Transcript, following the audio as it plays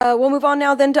We'll move on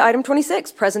now then to item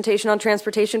 26, presentation on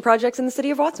transportation projects in the city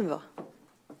of Watsonville.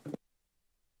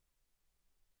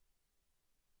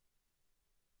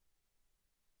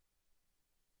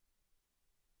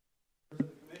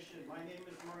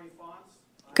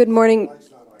 Good morning.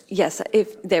 Yes,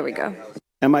 there we go.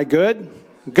 Am I good?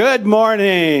 Good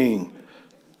morning.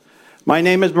 My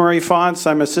name is Murray Fonts.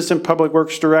 I'm Assistant Public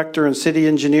Works Director and City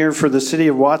Engineer for the City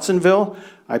of Watsonville.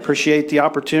 I appreciate the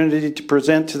opportunity to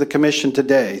present to the Commission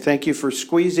today. Thank you for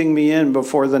squeezing me in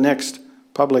before the next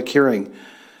public hearing.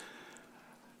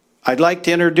 I'd like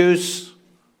to introduce,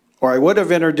 or I would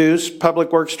have introduced,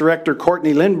 Public Works Director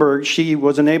Courtney Lindberg. She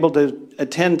wasn't able to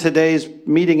attend today's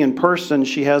meeting in person.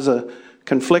 She has a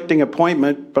conflicting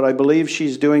appointment, but I believe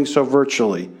she's doing so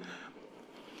virtually.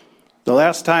 The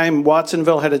last time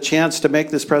Watsonville had a chance to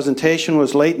make this presentation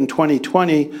was late in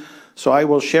 2020, so I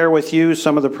will share with you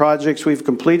some of the projects we've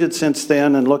completed since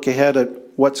then and look ahead at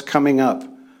what's coming up.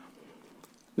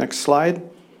 Next slide.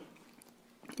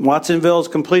 Watsonville has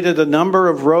completed a number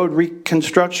of road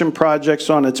reconstruction projects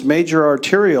on its major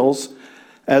arterials,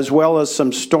 as well as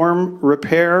some storm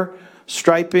repair,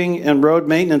 striping, and road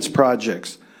maintenance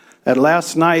projects. At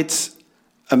last night's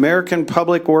American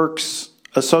Public Works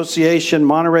Association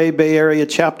Monterey Bay Area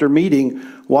chapter meeting,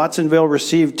 Watsonville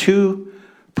received 2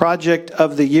 Project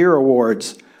of the Year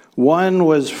awards. One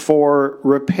was for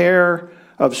repair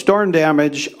of storm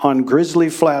damage on Grizzly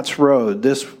Flats Road.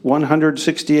 This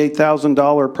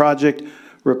 $168,000 project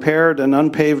repaired an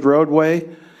unpaved roadway,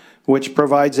 which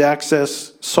provides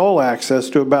sole access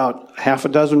to about half a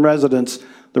dozen residents.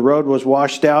 The road was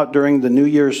washed out during the New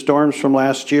Year's storms from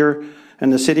last year,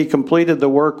 and the city completed the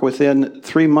work within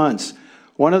 3 months.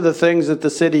 One of the things that the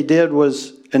city did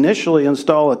was initially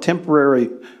install a temporary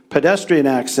pedestrian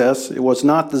access. It was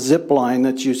not the zip line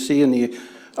that you see in the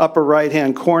upper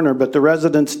right-hand corner, but the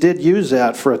residents did use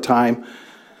that for a time.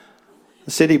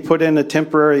 The city put in a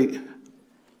temporary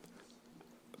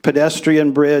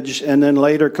pedestrian bridge and then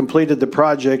later completed the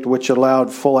project, which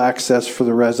allowed full access for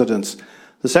the residents.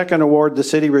 The second award the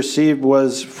city received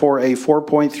was for a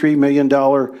 $4.3 million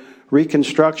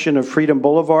reconstruction of Freedom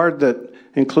Boulevard that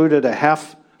included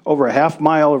over a half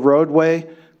mile of roadway,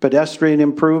 pedestrian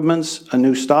improvements, a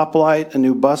new stoplight, a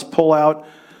new bus pullout,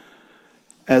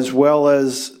 as well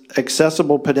as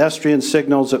accessible pedestrian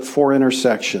signals at 4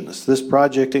 intersections. This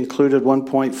project included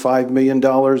 $1.5 million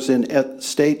in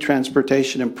state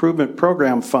transportation improvement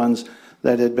program funds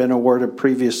that had been awarded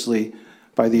previously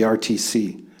by the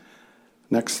RTC.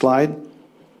 Next slide.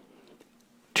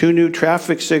 2 new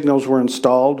traffic signals were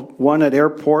installed, one at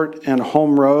Airport and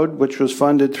Home Road, which was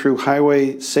funded through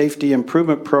Highway Safety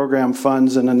Improvement Program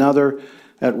funds, and another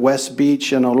at West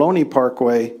Beach and Ohlone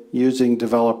Parkway using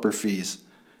developer fees.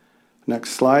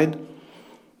 Next slide.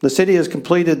 The city has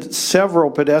completed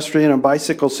several pedestrian and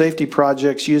bicycle safety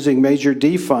projects using Major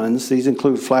D funds. These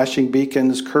include flashing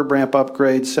beacons, curb ramp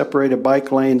upgrades, separated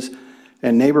bike lanes,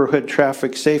 and neighborhood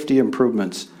traffic safety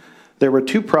improvements. There were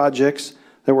 2 projects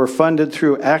that were funded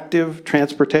through Active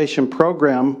Transportation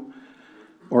Program,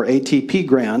 or ATP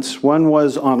grants. One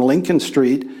was on Lincoln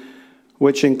Street,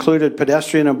 which included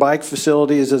pedestrian and bike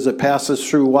facilities as it passes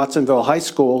through Watsonville High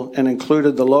School, and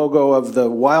included the logo of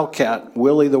the Wildcat,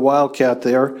 Willie the Wildcat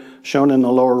there, shown in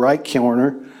the lower right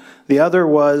corner. The other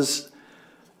was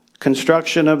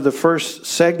construction of the first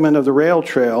segment of the rail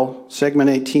trail,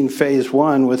 segment 18, phase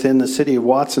 1, within the city of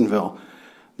Watsonville.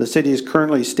 The city is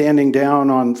currently standing down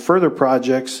on further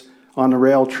projects on the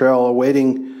rail trail,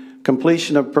 awaiting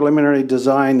completion of preliminary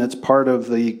design that's part of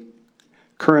the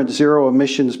current zero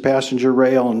emissions passenger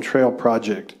rail and trail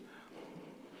project.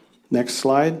 Next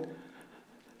slide.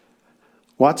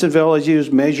 Watsonville has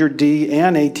used Measure D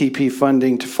and ATP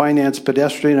funding to finance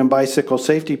pedestrian and bicycle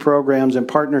safety programs in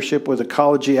partnership with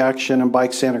Ecology Action and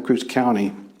Bike Santa Cruz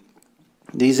County.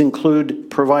 These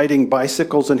include providing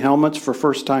bicycles and helmets for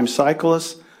first-time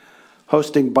cyclists,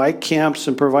 hosting bike camps,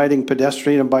 and providing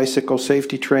pedestrian and bicycle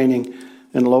safety training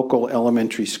in local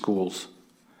elementary schools.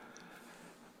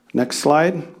 Next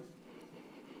slide.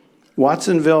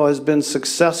 Watsonville has been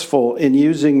successful in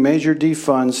using Measure D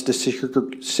funds to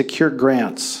secure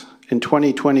grants. In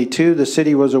 2022, the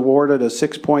city was awarded a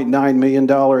 $6.9 million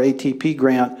ATP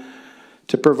grant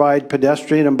to provide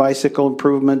pedestrian and bicycle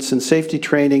improvements and safety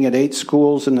training at 8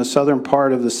 schools in the southern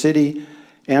part of the city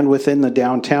and within the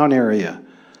downtown area.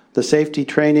 The safety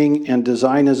training and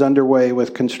design is underway,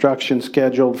 with construction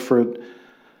scheduled for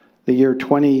the year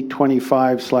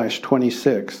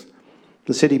 2025/26.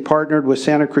 The city partnered with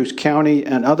Santa Cruz County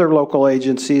and other local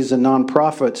agencies and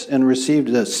nonprofits and received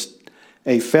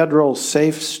a federal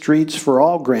Safe Streets for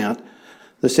All grant.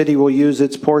 The city will use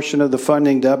its portion of the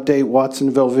funding to update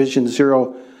Watsonville Vision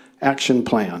Zero Action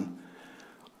Plan.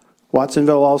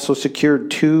 Watsonville also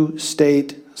secured 2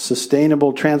 state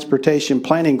sustainable transportation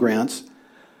planning grants.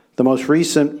 The most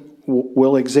recent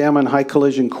will examine high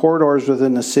collision corridors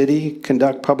within the city,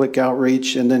 conduct public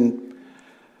outreach, and then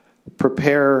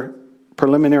prepare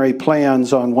preliminary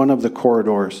plans on one of the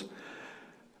corridors.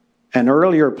 An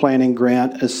earlier planning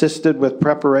grant assisted with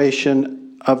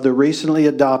preparation of the recently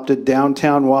adopted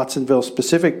Downtown Watsonville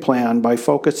specific plan by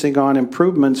focusing on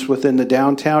improvements within the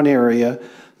downtown area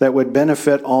that would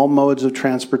benefit all modes of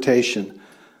transportation.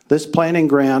 This planning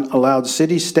grant allowed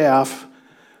city staff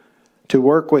to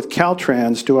work with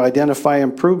Caltrans to identify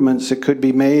improvements that could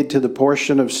be made to the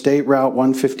portion of State Route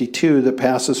 152 that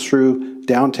passes through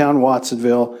downtown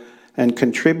Watsonville, and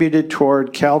contributed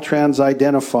toward Caltrans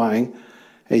identifying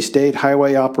a State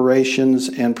Highway Operations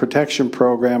and Protection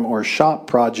Program, or SHOP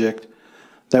project,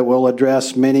 that will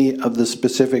address many of the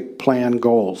specific plan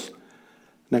goals.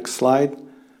 Next slide.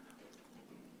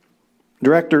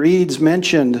 Director Eads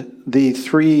mentioned the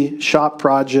 3 SHOP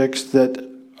projects that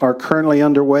are currently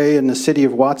underway in the city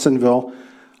of Watsonville.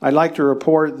 I'd like to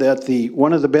report that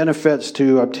one of the benefits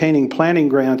to obtaining planning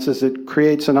grants is it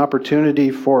creates an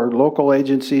opportunity for local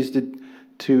agencies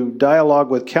to dialogue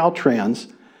with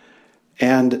Caltrans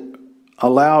and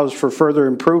allows for further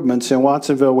improvements. In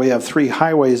Watsonville, we have 3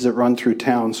 highways that run through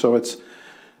town, so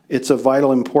it's of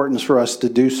vital importance for us to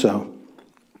do so.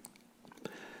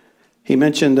 He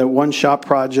mentioned that one SHOP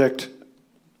project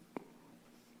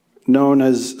known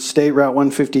as State Route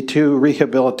 152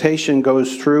 rehabilitation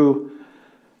goes through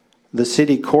the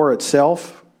city core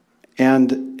itself,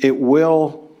 and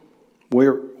we're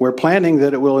planning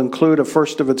that it will include a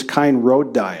first of its kind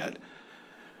road diet.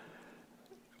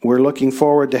 We're looking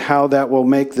forward to how that will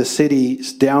make the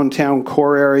city's downtown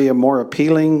core area more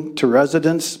appealing to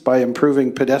residents by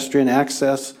improving pedestrian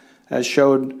access, as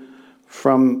showed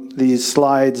from these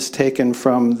slides taken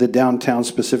from the downtown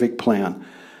specific plan.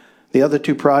 The other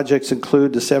 2 projects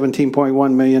include the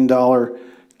 $17.1 million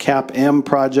CAP-M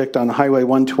project on Highway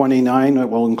 129 that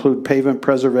will include pavement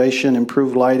preservation,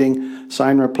 improved lighting,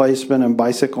 sign replacement, and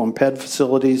bicycle and ped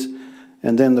facilities,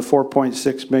 and then the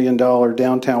 $4.6 million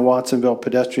downtown Watsonville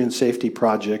pedestrian safety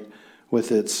project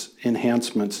with its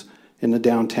enhancements in the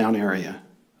downtown area.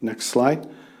 Next slide.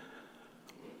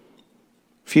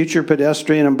 Future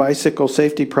pedestrian and bicycle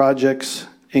safety projects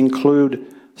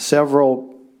include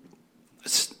several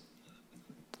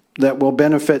that will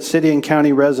benefit city and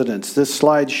county residents. This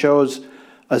slide shows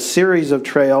a series of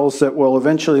trails that will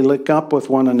eventually link up with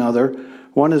one another.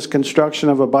 One is construction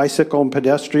of a bicycle and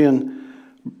pedestrian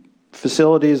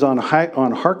facilities on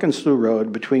Harkenslu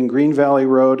Road between Green Valley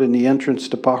Road and the entrance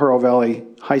to Pajaro Valley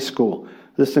High School.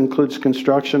 This includes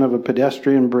construction of a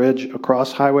pedestrian bridge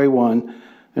across Highway 1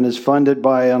 and is funded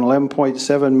by an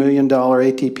 $11.7 million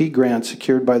ATP grant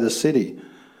secured by the city.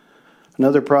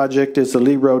 Another project is the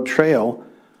Lee Road Trail,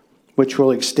 which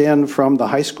will extend from the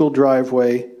high school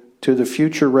driveway to the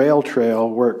future rail trail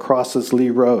where it crosses Lee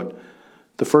Road.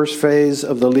 The first phase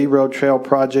of the Lee Road Trail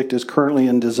project is currently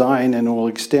in design and will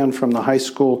extend from the high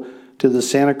school to the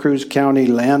Santa Cruz County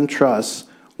Land Trust,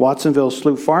 Watsonville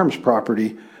Slough Farms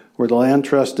property, where the Land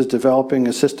Trust is developing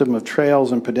a system of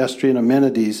trails and pedestrian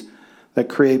amenities that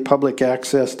create public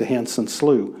access to Hanson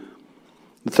Slough.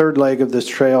 The third leg of this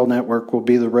trail network will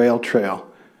be the rail trail.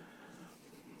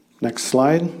 Next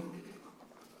slide.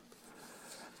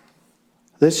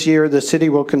 This year, the city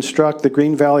will construct the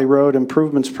Green Valley Road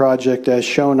Improvements Project as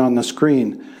shown on the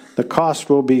screen. The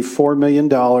cost will be $4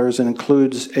 million and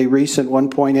includes a recent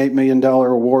 $1.8 million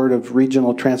award of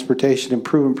Regional Transportation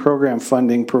Improvement Program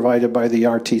funding provided by the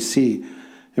RTC.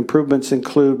 Improvements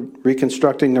include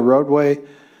reconstructing the roadway,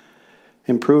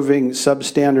 improving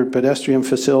substandard pedestrian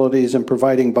facilities, and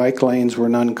providing bike lanes where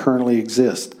none currently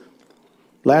exist.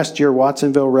 Last year,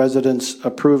 Watsonville residents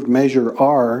approved Measure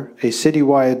R, a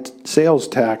citywide sales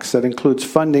tax that includes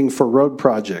funding for road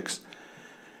projects.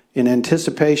 In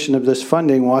anticipation of this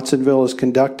funding, Watsonville is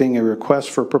conducting a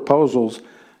request for proposals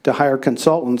to hire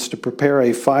consultants to prepare a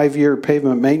 5-year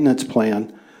pavement maintenance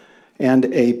plan and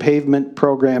a pavement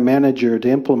program manager to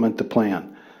implement the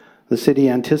plan. The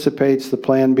city anticipates the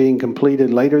plan being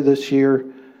completed later this year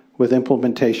with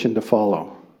implementation to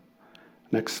follow.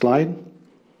 Next slide.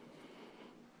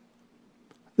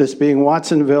 This being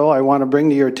Watsonville, I want to bring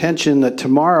to your attention that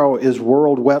tomorrow is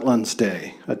World Wetlands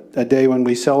Day, a day when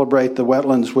we celebrate the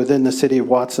wetlands within the city of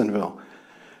Watsonville.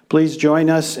 Please join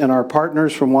us and our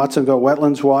partners from Watsonville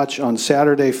Wetlands Watch on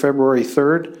Saturday, February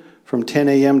 3rd from 10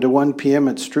 a.m. to 1 p.m.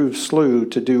 at Struve Slough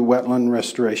to do wetland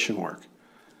restoration work.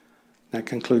 That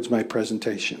concludes my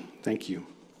presentation. Thank you.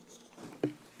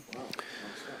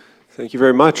 Thank you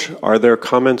very much. Are there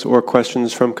comments or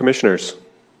questions from commissioners?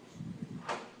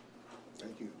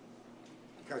 Thank you. You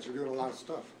guys are doing a lot of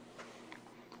stuff.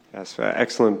 Yes,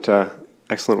 excellent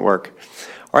work.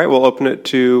 All right, we'll open it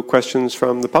to questions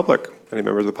from the public. Any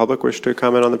members of the public wish to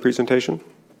comment on the presentation?